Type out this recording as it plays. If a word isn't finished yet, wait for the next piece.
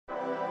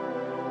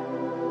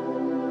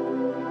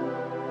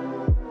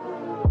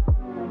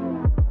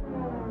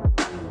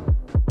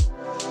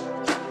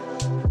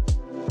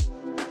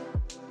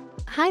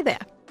Hi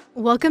there.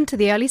 Welcome to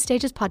the Early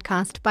Stages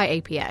podcast by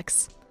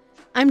APX.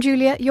 I'm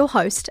Julia, your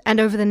host, and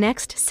over the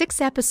next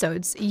 6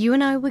 episodes, you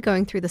and I will be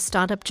going through the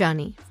startup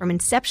journey from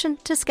inception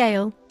to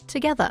scale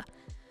together.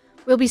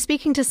 We'll be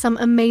speaking to some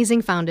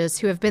amazing founders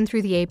who have been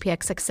through the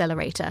APX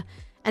Accelerator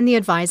and the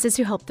advisors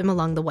who helped them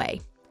along the way.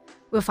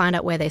 We'll find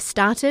out where they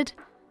started,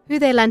 who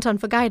they lent on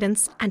for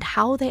guidance, and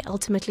how they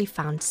ultimately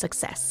found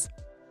success.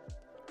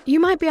 You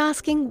might be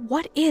asking,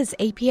 what is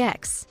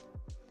APX?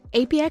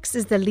 APX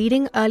is the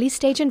leading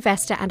early-stage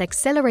investor and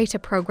accelerator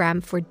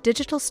program for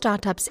digital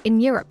startups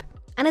in Europe,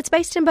 and it's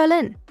based in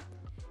Berlin.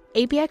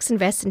 APX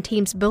invests in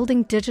teams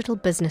building digital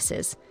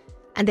businesses,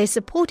 and they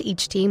support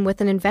each team with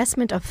an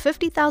investment of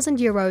 50,000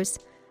 euros,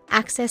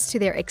 access to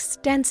their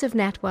extensive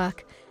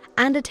network,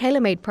 and a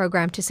tailor-made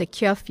program to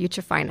secure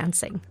future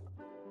financing.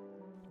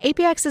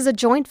 APX is a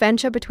joint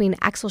venture between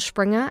Axel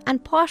Springer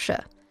and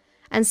Porsche,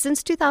 and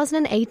since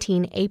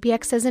 2018,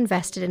 APX has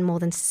invested in more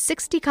than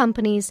 60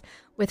 companies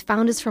with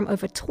founders from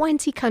over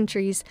 20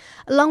 countries,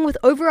 along with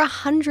over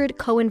 100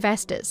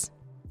 co-investors.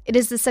 It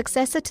is the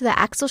successor to the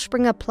Axel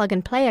Springer Plug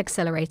and Play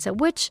Accelerator,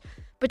 which,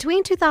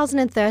 between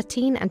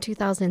 2013 and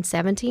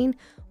 2017,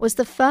 was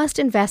the first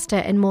investor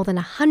in more than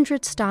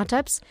 100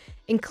 startups,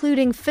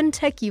 including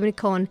fintech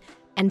unicorn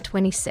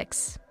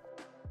N26.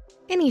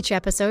 In each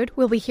episode,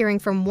 we'll be hearing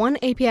from one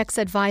APX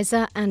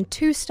advisor and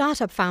 2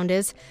 startup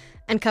founders,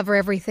 and cover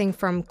everything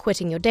from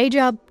quitting your day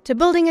job to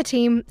building a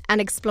team and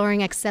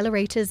exploring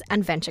accelerators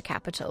and venture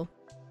capital.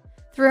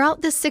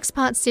 Throughout this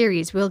 6-part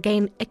series, we'll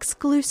gain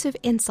exclusive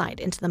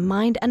insight into the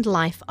mind and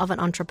life of an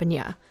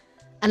entrepreneur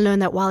and learn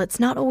that while it's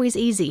not always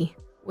easy,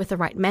 with the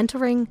right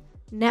mentoring,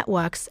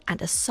 networks,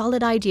 and a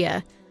solid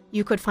idea,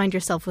 you could find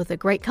yourself with a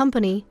great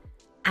company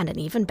and an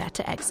even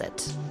better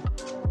exit.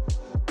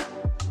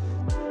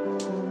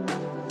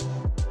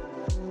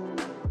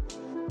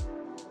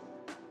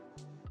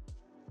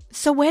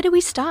 So where do we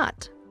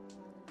start?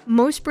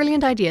 Most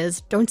brilliant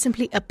ideas don't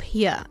simply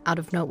appear out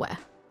of nowhere.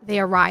 They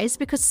arise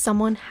because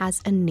someone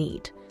has a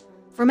need.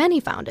 For many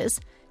founders,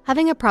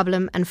 having a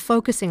problem and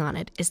focusing on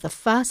it is the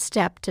first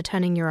step to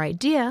turning your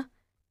idea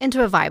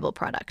into a viable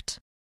product.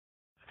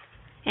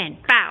 And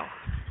bow.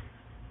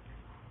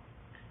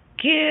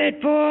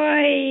 Good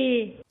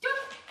boy.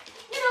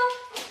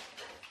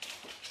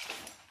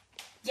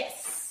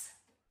 Yes.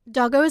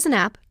 Doggo is an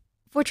app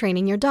for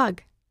training your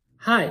dog.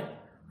 Hi,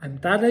 I'm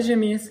Tadej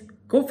Emiz,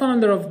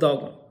 co-founder of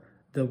Doggo,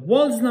 the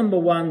world's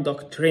 #1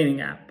 dog training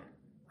app.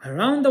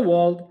 Around the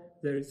world,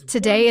 there is...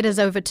 Today it has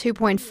over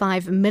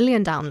 2.5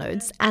 million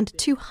downloads and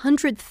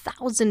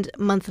 200,000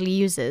 monthly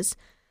users,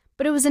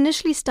 but it was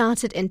initially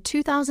started in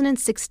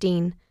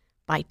 2016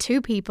 by 2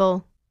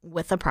 people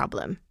with a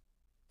problem.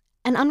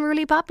 An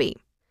unruly puppy.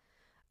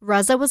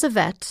 Raza was a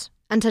vet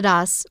and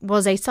Tadas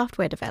was a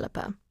software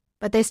developer,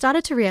 but they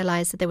started to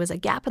realize that there was a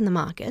gap in the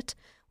market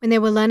when they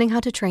were learning how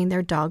to train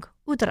their dog,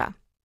 Udra.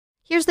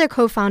 Here's their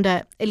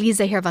co-founder,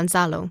 Elise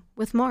Hervanzalo,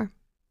 with more.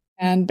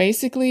 And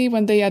basically,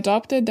 when they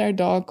adopted their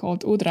dog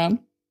called Udra,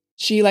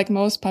 she, like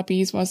most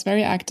puppies, was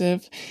very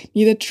active,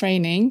 needed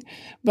training.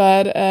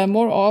 But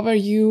moreover,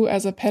 you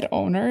as a pet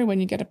owner, when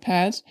you get a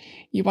pet,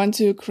 you want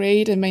to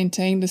create and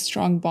maintain the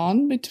strong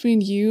bond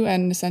between you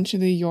and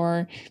essentially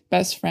your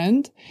best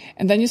friend.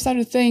 And then you start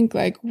to think,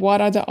 like,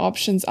 what are the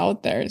options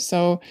out there?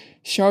 So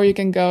sure, you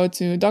can go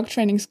to dog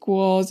training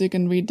schools, you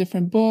can read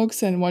different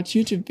books and watch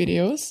YouTube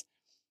videos.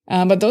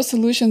 But those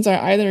solutions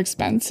are either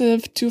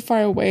expensive, too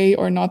far away,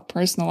 or not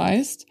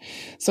personalized.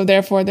 So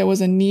therefore, there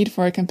was a need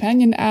for a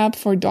companion app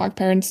for dog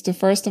parents to,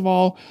 first of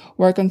all,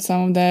 work on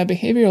some of the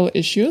behavioral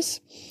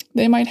issues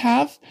they might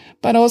have,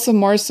 but also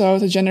more so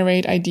to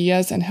generate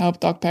ideas and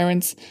help dog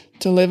parents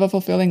to live a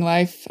fulfilling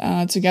life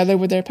together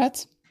with their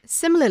pets.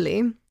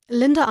 Similarly,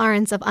 Linda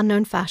Ahrens of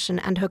Unknown Fashion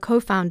and her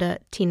co-founder,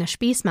 Tina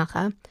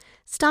Spiesmacher,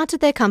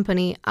 started their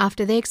company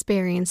after they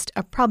experienced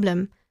a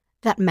problem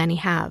that many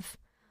have,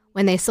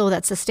 when they saw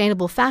that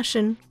sustainable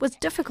fashion was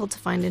difficult to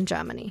find in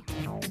Germany.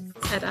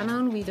 At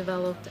Unknown, we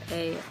developed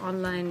an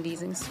online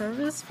leasing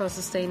service for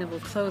sustainable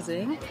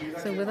clothing.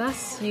 So with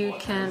us, you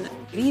can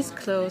lease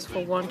clothes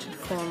for 1 to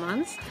 4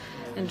 months,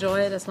 enjoy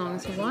it as long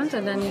as you want,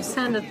 and then you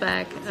send it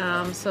back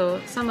so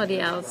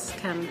somebody else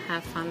can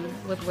have fun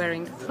with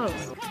wearing the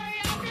clothes.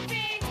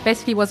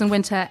 Basically, it was in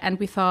winter, and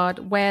we thought,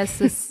 where's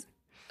this?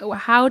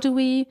 How do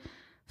we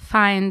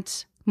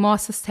find more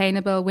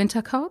sustainable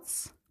winter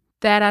coats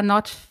that are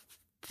not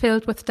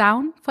filled with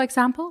down, for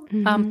example,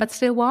 but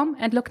still warm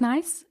and look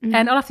nice,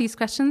 and all of these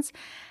questions.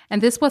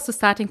 And this was the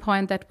starting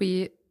point that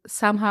we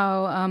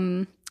somehow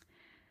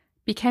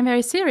became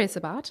very serious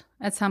about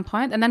at some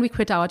point. And then we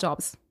quit our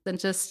jobs and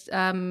just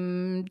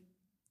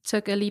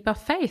took a leap of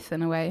faith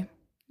in a way.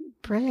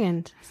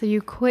 Brilliant. So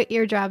you quit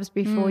your jobs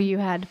before you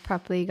had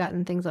properly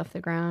gotten things off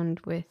the ground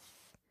with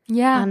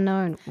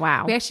Unknown.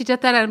 Wow. We actually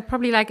did that, and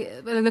probably,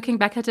 like, looking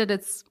back at it,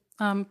 it's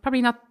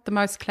probably not the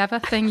most clever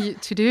thing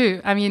to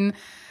do. I mean,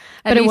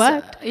 but it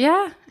worked.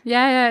 Yeah,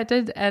 it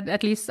did.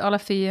 At least all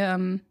of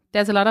the,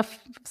 there's a lot of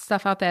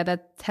stuff out there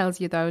that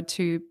tells you, though,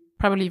 to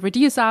probably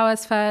reduce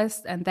hours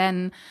first and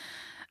then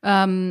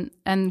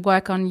and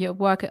work on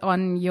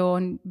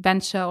your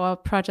venture or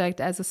project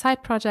as a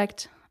side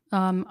project.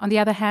 On the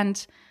other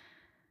hand,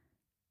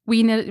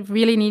 we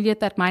really needed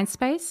that mind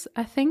space,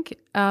 I think,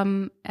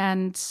 and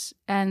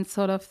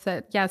sort of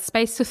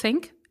space to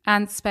think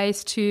and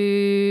space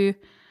to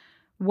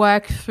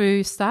work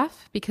through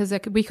stuff, because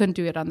we couldn't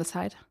do it on the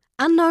side.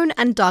 Unknown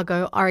and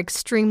Doggo are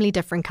extremely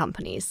different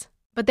companies,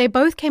 but they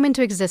both came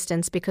into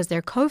existence because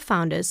their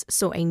co-founders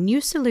saw a new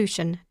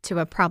solution to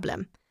a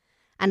problem.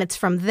 And it's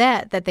from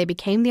there that they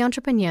became the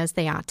entrepreneurs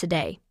they are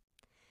today.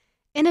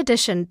 In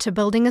addition to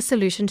building a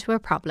solution to a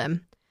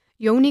problem,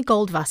 Joni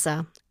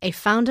Goldwasser, a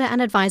founder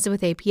and advisor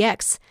with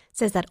APX,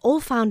 says that all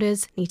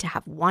founders need to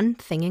have one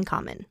thing in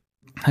common.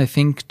 I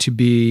think to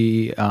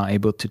be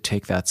able to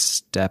take that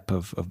step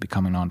of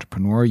becoming an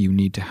entrepreneur, you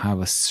need to have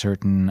a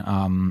certain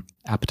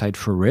appetite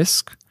for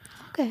risk.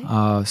 Okay.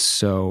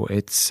 So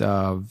it's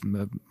a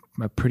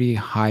pretty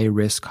high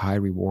risk, high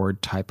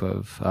reward type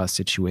of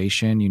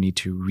situation. You need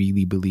to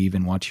really believe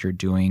in what you're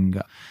doing,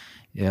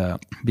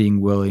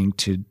 being willing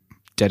to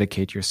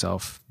dedicate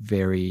yourself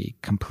very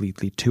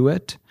completely to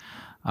it.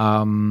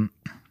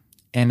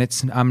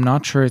 And I'm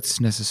not sure it's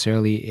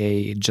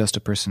necessarily just a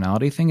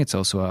personality thing. It's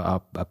also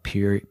a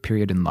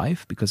period in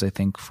life, because I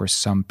think for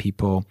some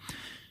people,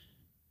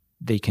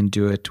 they can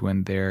do it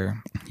when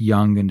they're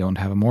young and don't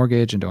have a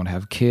mortgage and don't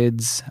have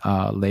kids.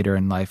 Later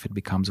in life, it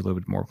becomes a little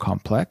bit more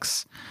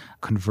complex.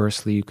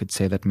 Conversely, you could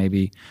say that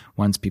maybe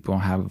once people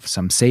have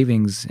some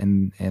savings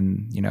in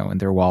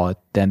their wallet,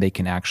 then they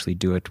can actually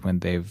do it when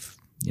they've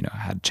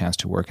had a chance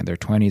to work in their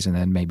 20s, and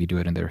then maybe do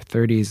it in their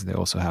 30s. They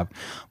also have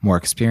more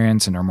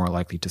experience and are more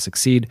likely to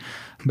succeed.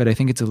 But I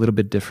think it's a little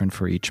bit different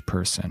for each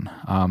person.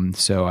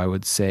 So I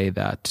would say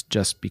that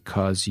just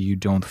because you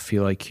don't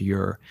feel like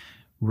you're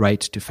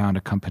right to found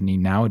a company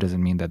now, it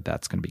doesn't mean that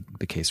that's going to be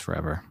the case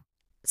forever.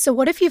 So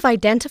what if you've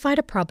identified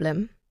a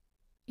problem,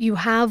 you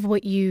have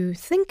what you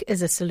think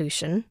is a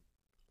solution?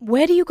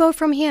 Where do you go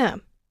from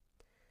here?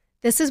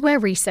 This is where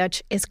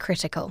research is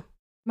critical.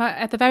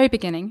 At the very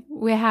beginning,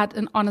 we had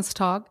an honest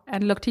talk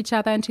and looked each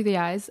other into the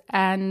eyes,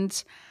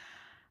 and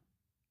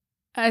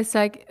it's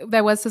like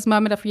there was this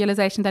moment of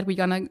realization that we're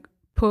going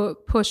to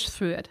push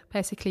through it,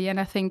 basically. And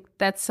I think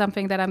that's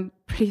something that I'm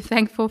pretty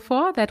thankful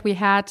for, that we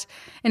had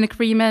an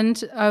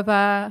agreement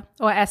over,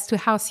 or as to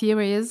how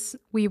serious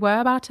we were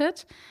about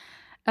it,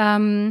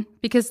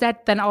 because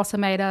that then also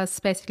made us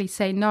basically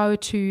say no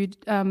to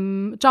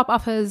job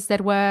offers that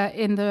were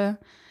in the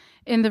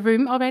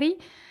room already.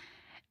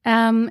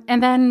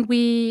 And then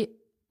we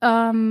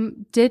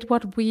did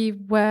what we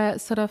were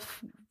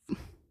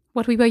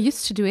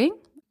used to doing,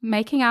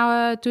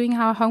 doing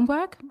our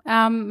homework,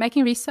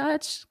 making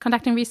research,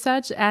 conducting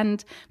research,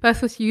 and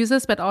both with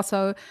users, but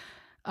also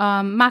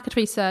market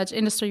research,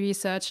 industry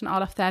research, and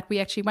all of that. We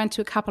actually went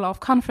to a couple of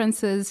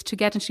conferences to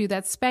get into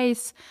that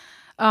space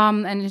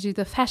and into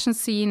the fashion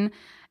scene,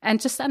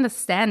 and just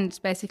understand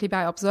basically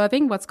by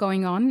observing what's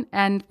going on.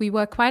 And we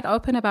were quite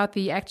open about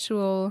the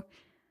actual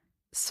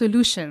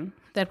solution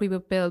that we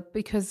would build,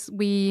 because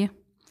we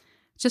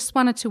just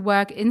wanted to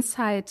work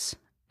inside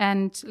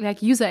and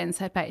like user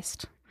insight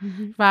based,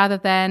 rather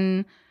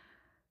than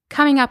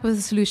coming up with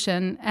a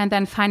solution and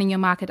then finding your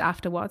market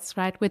afterwards,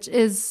 right? Which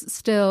is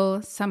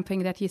still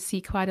something that you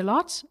see quite a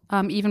lot.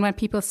 Even when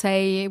people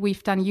say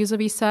we've done user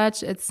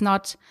research, it's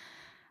not,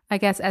 I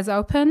guess, as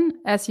open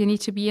as you need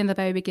to be in the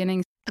very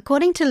beginning.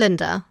 According to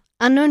Linda,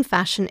 Unknown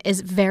Fashion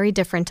is very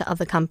different to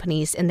other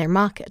companies in their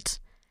market.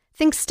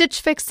 Think Stitch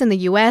Fix in the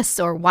US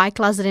or Y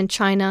Closet in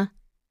China.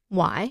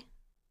 Why?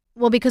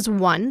 Well, because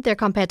 1, their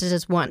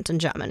competitors weren't in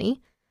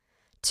Germany.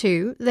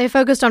 2, they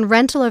focused on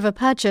rental over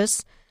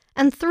purchase.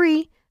 And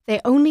 3,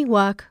 they only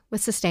work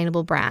with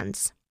sustainable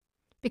brands.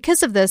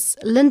 Because of this,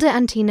 Linda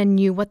and Tina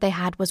knew what they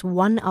had was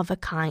one of a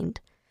kind.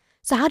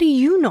 So how do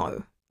you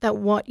know that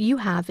what you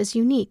have is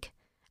unique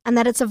and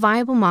that it's a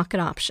viable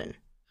market option?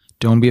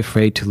 Don't be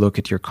afraid to look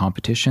at your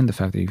competition. The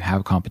fact that you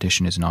have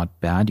competition is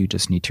not bad. You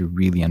just need to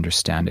really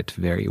understand it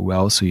very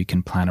well so you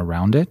can plan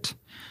around it.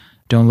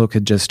 Don't look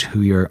at just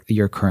who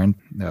your current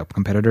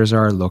competitors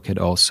are. Look at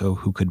also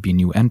who could be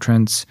new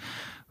entrants,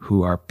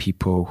 who are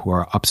people who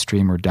are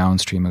upstream or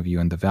downstream of you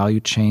in the value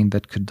chain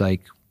that could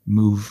like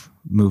move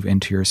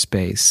into your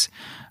space.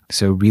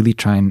 So really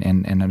try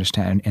and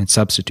understand, and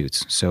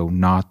substitutes. So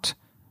not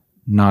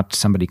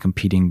somebody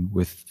competing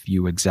with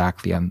you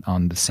exactly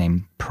on the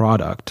same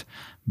product,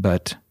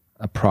 but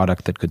a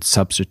product that could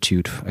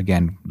substitute,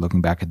 again,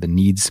 looking back at the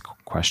needs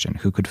question,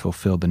 who could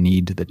fulfill the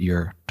need that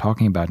you're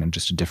talking about in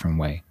just a different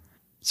way.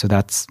 So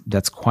that's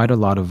quite a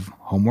lot of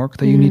homework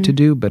that you need to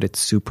do, but it's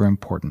super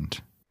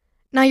important.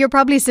 Now you're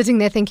probably sitting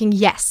there thinking,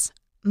 yes,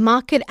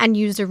 market and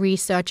user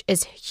research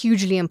is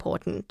hugely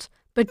important.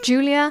 But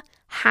Julia,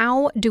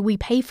 how do we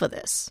pay for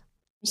this?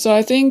 So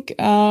I think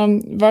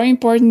very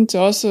important to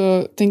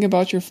also think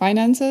about your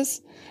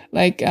finances.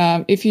 Like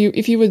if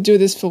you would do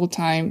this full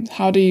time,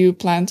 how do you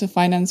plan to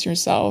finance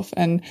yourself?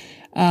 And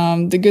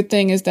the good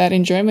thing is that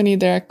in Germany,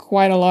 there are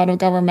quite a lot of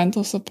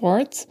governmental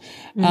support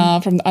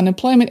from the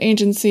unemployment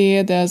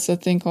agency. There's a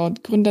thing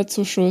called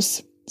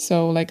Gründerzuschuss.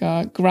 So like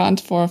a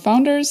grant for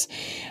founders.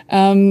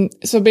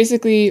 So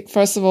basically,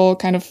 first of all,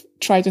 kind of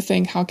try to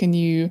think, how can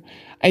you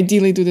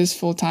ideally do this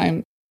full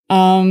time?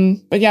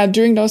 But yeah,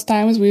 during those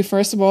times, we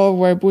first of all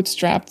were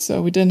bootstrapped.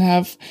 So we didn't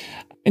have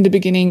in the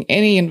beginning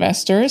any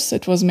investors.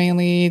 It was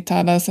mainly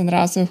Tadas and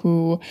Rasa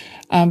who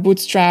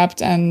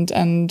bootstrapped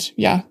and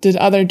yeah, did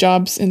other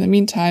jobs in the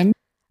meantime.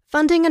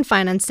 Funding and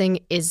financing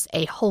is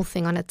a whole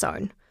thing on its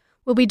own.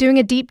 We'll be doing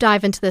a deep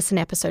dive into this in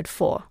episode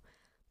 4.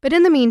 But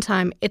in the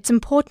meantime, it's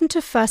important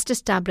to first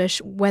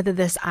establish whether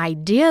this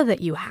idea that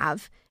you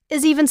have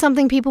is even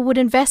something people would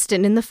invest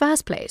in the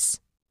first place.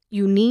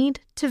 You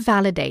need to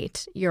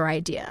validate your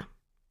idea.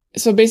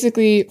 So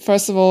basically,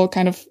 first of all,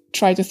 kind of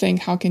try to think,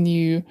 how can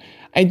you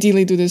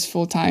ideally do this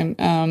full time?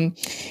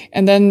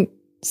 And then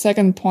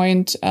second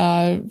point,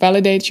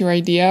 validate your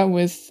idea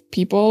with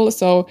people.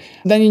 So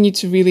then you need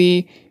to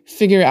really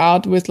figure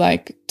out with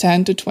like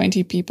 10 to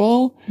 20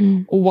 people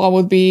what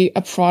would be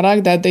a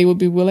product that they would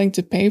be willing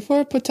to pay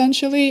for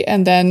potentially.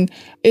 And then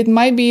it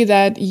might be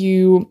that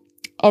you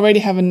already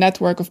have a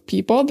network of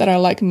people that are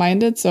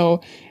like-minded.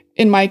 So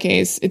in my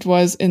case, it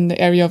was in the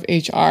area of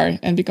HR.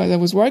 And because I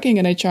was working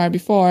in HR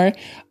before,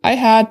 I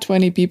had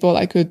 20 people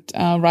I could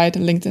write a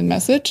LinkedIn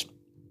message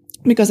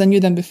because I knew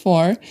them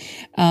before.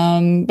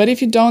 But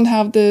if you don't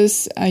have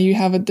this, you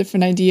have a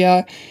different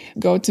idea,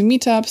 go to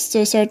meetups to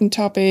a certain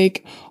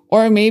topic.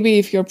 Or maybe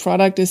if your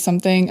product is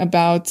something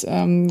about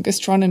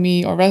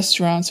gastronomy or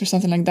restaurants or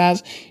something like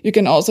that, you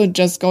can also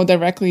just go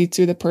directly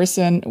to the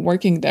person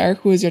working there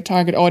who is your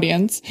target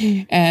audience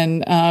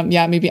and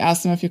maybe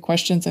ask them a few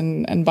questions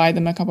and buy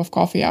them a cup of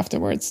coffee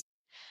afterwards.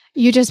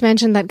 You just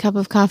mentioned that cup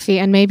of coffee,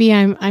 and maybe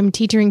I'm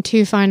teetering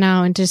too far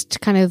now and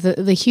just kind of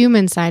the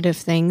human side of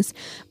things,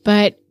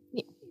 but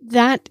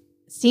that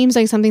seems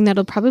like something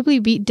that'll probably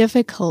be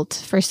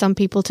difficult for some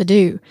people to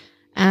do.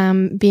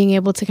 Being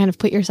able to kind of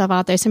put yourself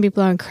out there. Some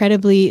people are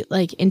incredibly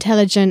like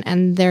intelligent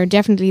and they're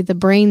definitely the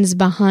brains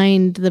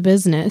behind the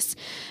business.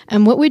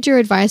 And what would your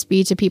advice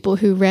be to people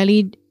who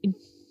really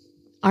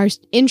are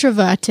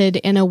introverted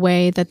in a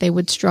way that they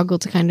would struggle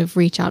to kind of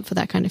reach out for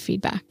that kind of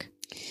feedback?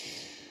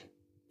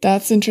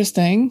 That's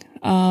interesting.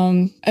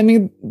 I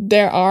mean,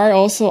 there are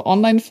also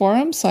online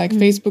forums like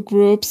Facebook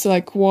groups,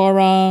 like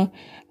Quora.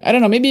 I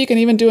don't know, maybe you can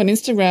even do an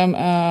Instagram,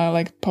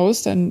 like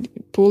post and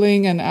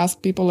pooling and ask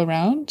people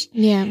around.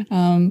 Yeah.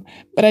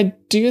 But I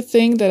do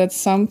think that at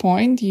some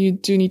point you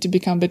do need to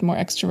become a bit more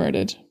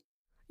extroverted.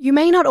 You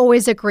may not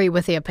always agree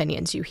with the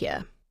opinions you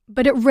hear,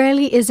 but it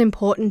really is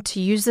important to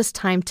use this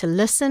time to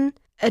listen,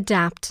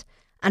 adapt,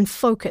 and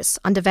focus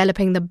on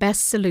developing the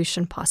best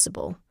solution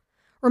possible.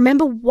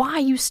 Remember why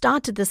you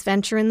started this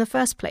venture in the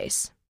first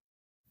place.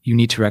 You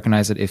need to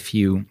recognize that if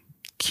you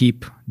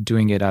keep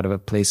doing it out of a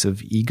place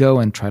of ego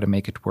and try to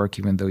make it work,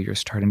 even though you're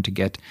starting to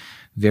get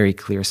very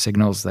clear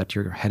signals that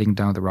you're heading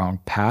down the wrong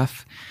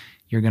path,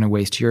 you're going to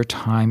waste your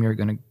time, you're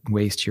going to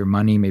waste your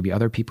money, maybe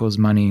other people's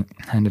money,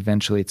 and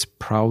eventually it's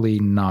probably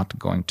not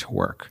going to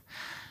work.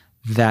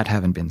 That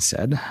having been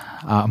said,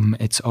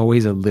 it's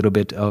always a little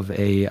bit of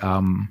a,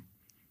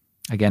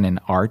 again, an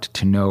art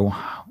to know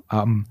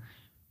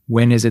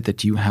when is it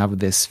that you have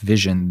this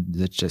vision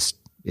that just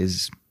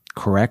is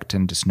correct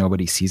and just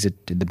nobody sees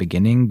it in the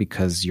beginning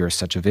because you're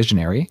such a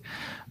visionary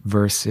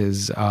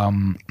versus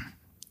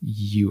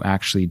you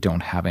actually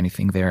don't have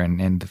anything there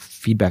and the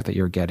feedback that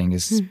you're getting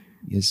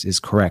is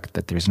correct,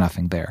 that there's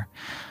nothing there.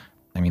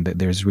 I mean,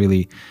 there's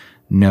really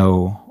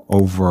no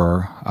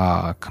over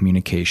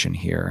communication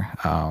here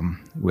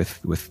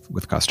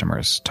with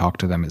customers. Talk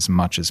to them as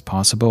much as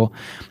possible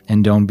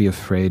and don't be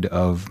afraid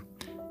of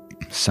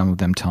some of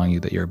them telling you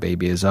that your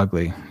baby is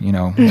ugly. You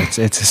know,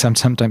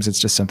 sometimes it's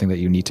just something that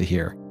you need to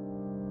hear.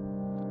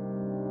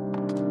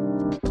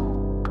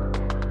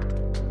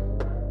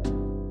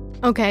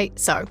 Okay,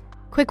 so,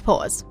 quick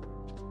pause.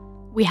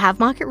 We have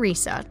market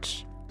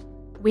research.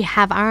 We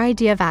have our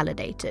idea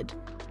validated.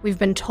 We've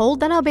been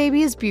told that our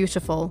baby is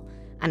beautiful,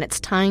 and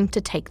it's time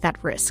to take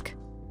that risk.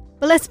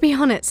 But let's be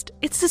honest,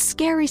 it's a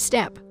scary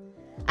step.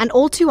 And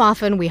all too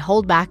often, we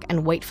hold back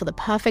and wait for the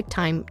perfect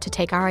time to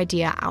take our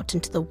idea out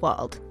into the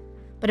world.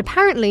 But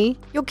apparently,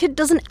 your kid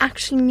doesn't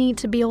actually need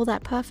to be all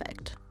that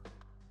perfect.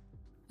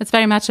 It's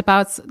very much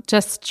about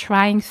just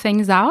trying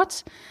things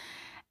out.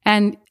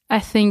 And I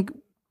think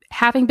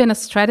having been a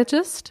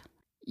strategist,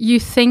 you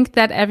think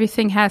that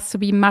everything has to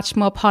be much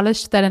more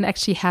polished than it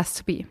actually has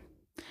to be.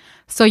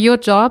 So your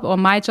job, or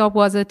my job,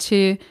 was it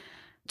to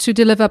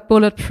deliver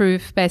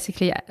bulletproof,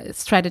 basically,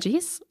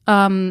 strategies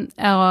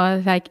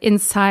or like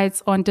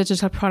insights on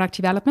digital product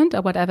development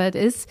or whatever it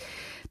is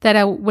that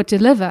I would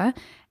deliver.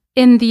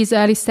 In these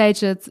early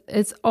stages,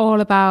 it's all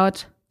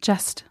about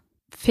just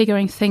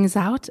figuring things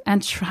out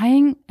and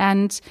trying.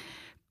 And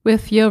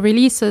with your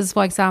releases,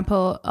 for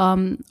example,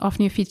 of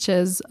new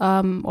features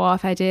or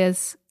of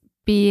ideas,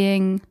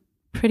 being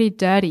pretty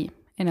dirty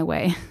in a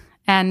way.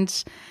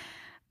 And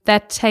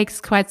that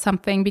takes quite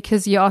something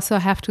because you also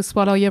have to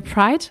swallow your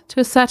pride to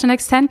a certain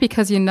extent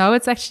because you know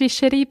it's actually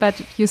shitty, but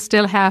you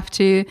still have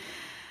to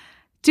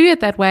do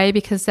it that way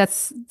because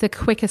that's the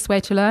quickest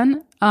way to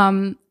learn.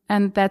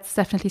 And that's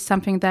definitely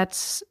something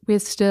that we're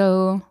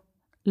still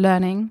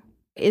learning.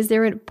 Is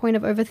there a point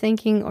of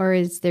overthinking, or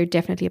is there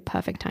definitely a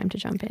perfect time to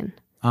jump in?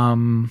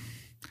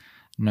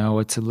 No,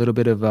 it's a little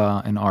bit of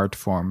an art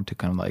form to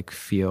kind of like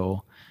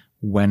feel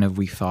when have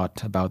we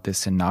thought about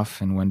this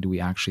enough and when do we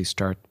actually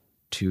start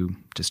to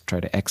just try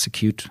to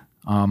execute.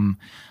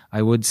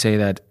 I would say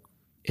that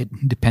it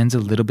depends a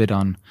little bit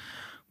on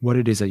what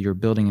it is that you're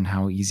building and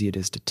how easy it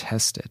is to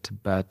test it,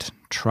 but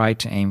try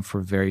to aim for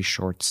very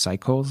short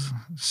cycles.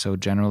 So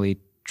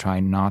generally try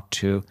not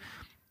to,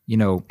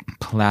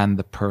 plan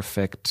the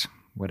perfect,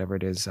 whatever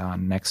it is,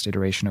 next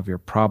iteration of your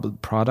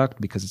product,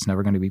 because it's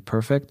never going to be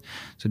perfect.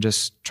 So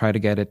just try to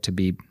get it to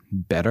be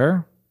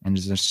better and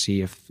just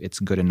see if it's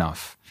good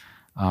enough.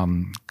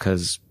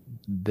 Because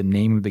the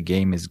name of the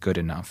game is good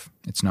enough.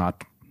 It's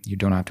not, you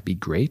don't have to be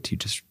great. You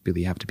just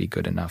really have to be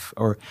good enough.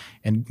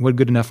 And what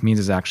good enough means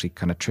is actually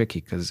kind of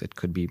tricky, because it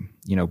could be,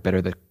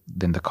 better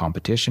than the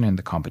competition, and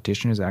the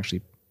competition is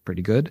actually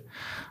pretty good.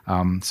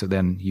 So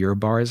then your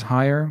bar is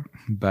higher.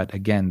 But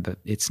again,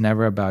 it's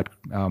never about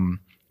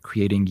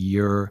creating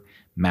your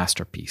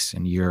masterpiece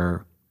and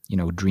your,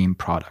 dream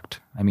product.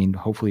 I mean,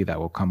 hopefully that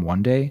will come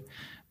one day.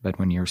 But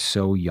when you're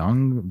so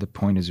young, the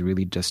point is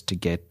really just to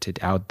get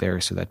it out there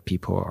so that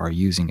people are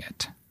using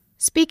it.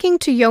 Speaking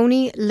to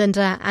Yoni,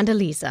 Linda, and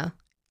Elisa,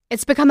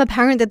 it's become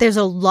apparent that there's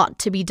a lot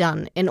to be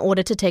done in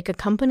order to take a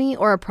company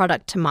or a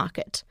product to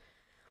market.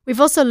 We've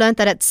also learned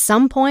that at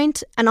some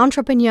point, an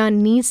entrepreneur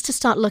needs to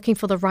start looking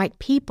for the right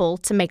people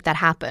to make that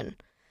happen.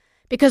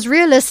 Because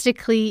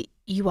realistically,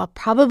 you are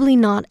probably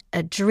not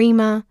a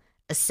dreamer,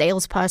 a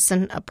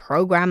salesperson, a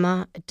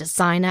programmer, a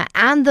designer,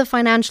 and the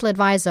financial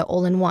advisor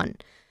all in one.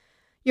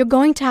 You're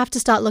going to have to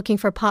start looking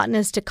for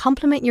partners to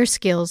complement your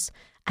skills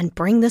and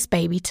bring this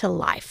baby to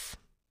life.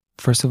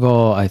 First of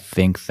all, I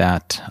think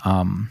that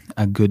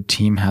a good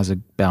team has a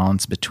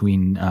balance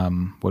between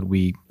what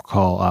we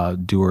call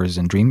doers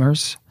and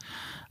dreamers.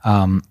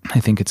 I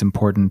think it's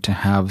important to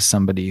have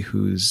somebody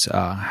who's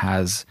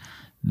has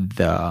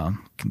the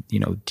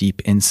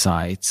deep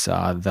insights,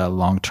 the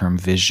long-term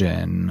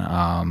vision,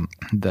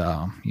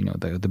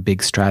 the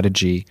big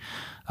strategy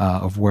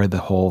of where the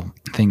whole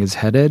thing is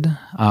headed.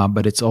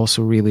 But it's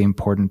also really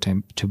important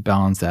to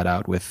balance that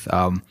out with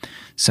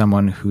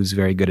someone who's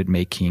very good at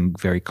making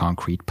very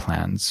concrete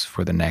plans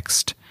for the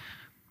next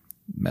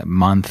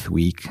month,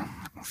 week,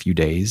 few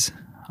days.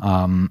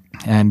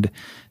 And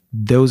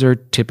those are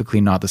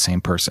typically not the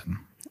same person.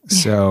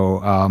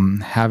 So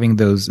having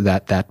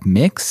that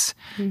mix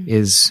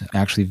is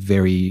actually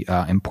very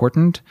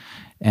important.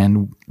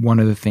 And one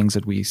of the things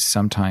that we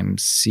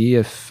sometimes see,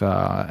 if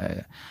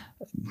one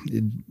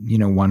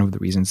of the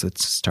reasons that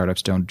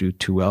startups don't do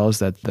too well is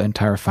that the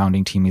entire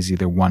founding team is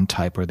either one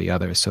type or the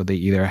other. So they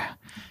either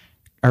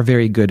are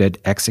very good at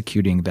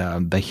executing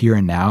the here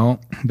and now,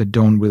 but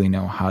don't really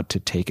know how to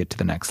take it to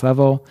the next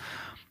level.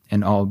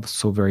 And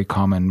also very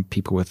common,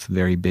 people with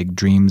very big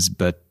dreams,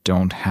 but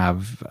don't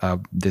have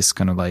this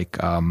kind of like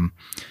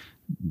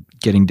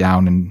getting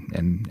down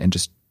and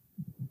just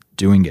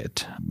doing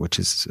it, which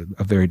is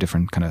a very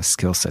different kind of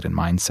skill set and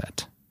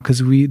mindset. Because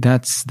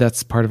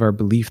that's part of our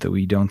belief, that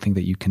we don't think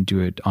that you can do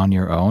it on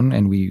your own,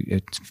 and we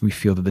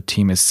feel that the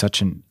team is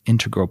such an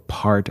integral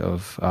part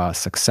of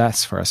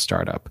success for a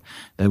startup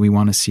that we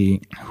want to see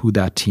who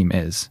that team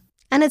is.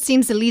 And it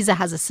seems Elisa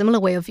has a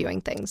similar way of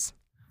viewing things.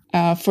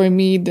 For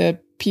me, the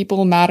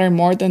people matter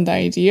more than the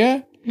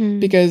idea,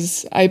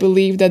 because I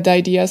believe that the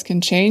ideas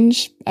can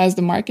change as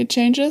the market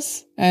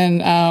changes.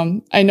 And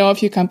I know a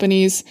few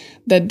companies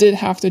that did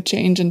have to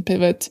change and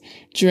pivot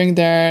during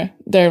their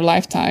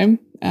lifetime.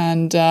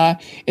 And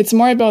it's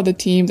more about the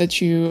team that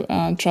you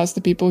trust,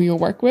 the people you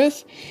work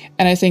with.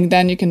 And I think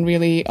then you can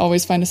really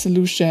always find a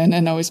solution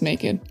and always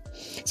make it.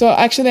 So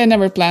actually, I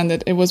never planned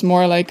it. It was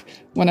more like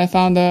when I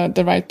found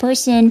the right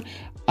person,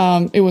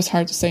 it was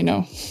hard to say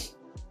no.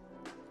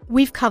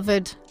 We've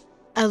covered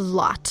a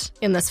lot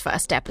in this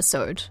first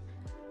episode,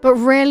 but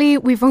really,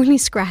 we've only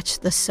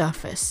scratched the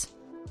surface.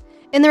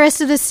 In the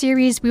rest of this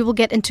series, we will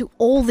get into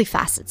all the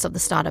facets of the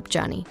startup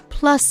journey,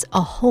 plus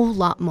a whole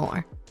lot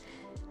more.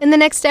 In the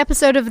next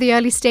episode of The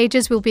Early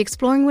Stages, we'll be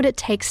exploring what it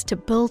takes to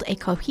build a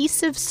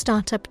cohesive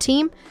startup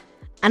team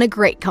and a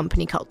great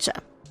company culture.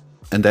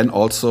 And then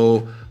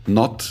also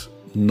not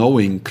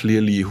knowing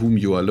clearly whom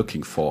you are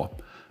looking for.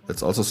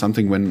 That's also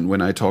something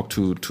when I talk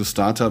to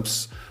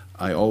startups,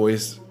 I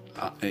always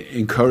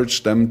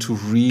encourage them to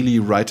really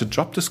write a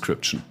job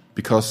description,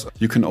 because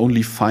you can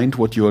only find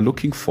what you are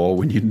looking for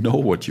when you know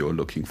what you are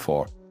looking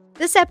for.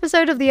 This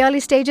episode of The Early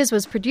Stages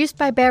was produced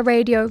by Bear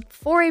Radio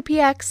for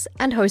APX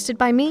and hosted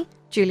by me,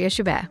 Julia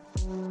Schubert.